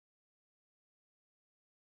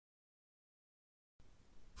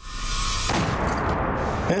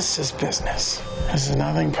This is business. This is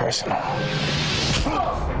nothing personal.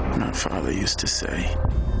 My father used to say,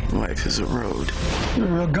 life is a road. You're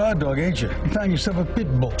a real guard dog, ain't you? You found yourself a pit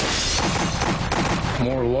bull.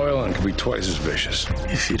 More loyal and can be twice as vicious.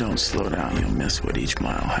 If you don't slow down, you'll miss what each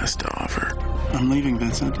mile has to offer. I'm leaving,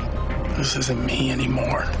 Vincent. This isn't me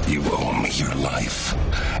anymore. You owe me your life,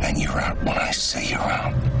 and you're out when I say you're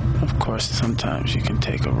out. Of course, sometimes you can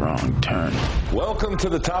take a wrong turn. Welcome to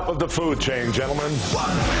the top of the food chain, gentlemen.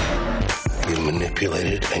 You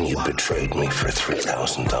manipulated and you betrayed me for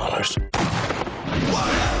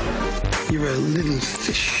 $3,000. You're a little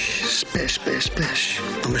fish. Splash, splash, splash.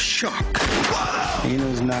 I'm a shark.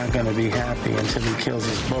 Eno's not gonna be happy until he kills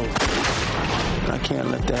his boat. I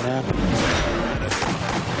can't let that happen.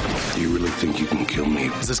 Do you really think you can kill me?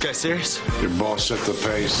 Is this guy serious? Your boss set the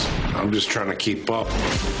pace. I'm just trying to keep up.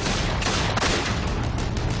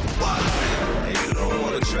 Hey, you don't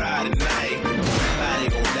want to try tonight. Somebody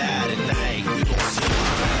gonna die tonight. We gonna see.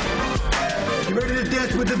 You ready to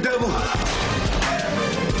dance with the devil?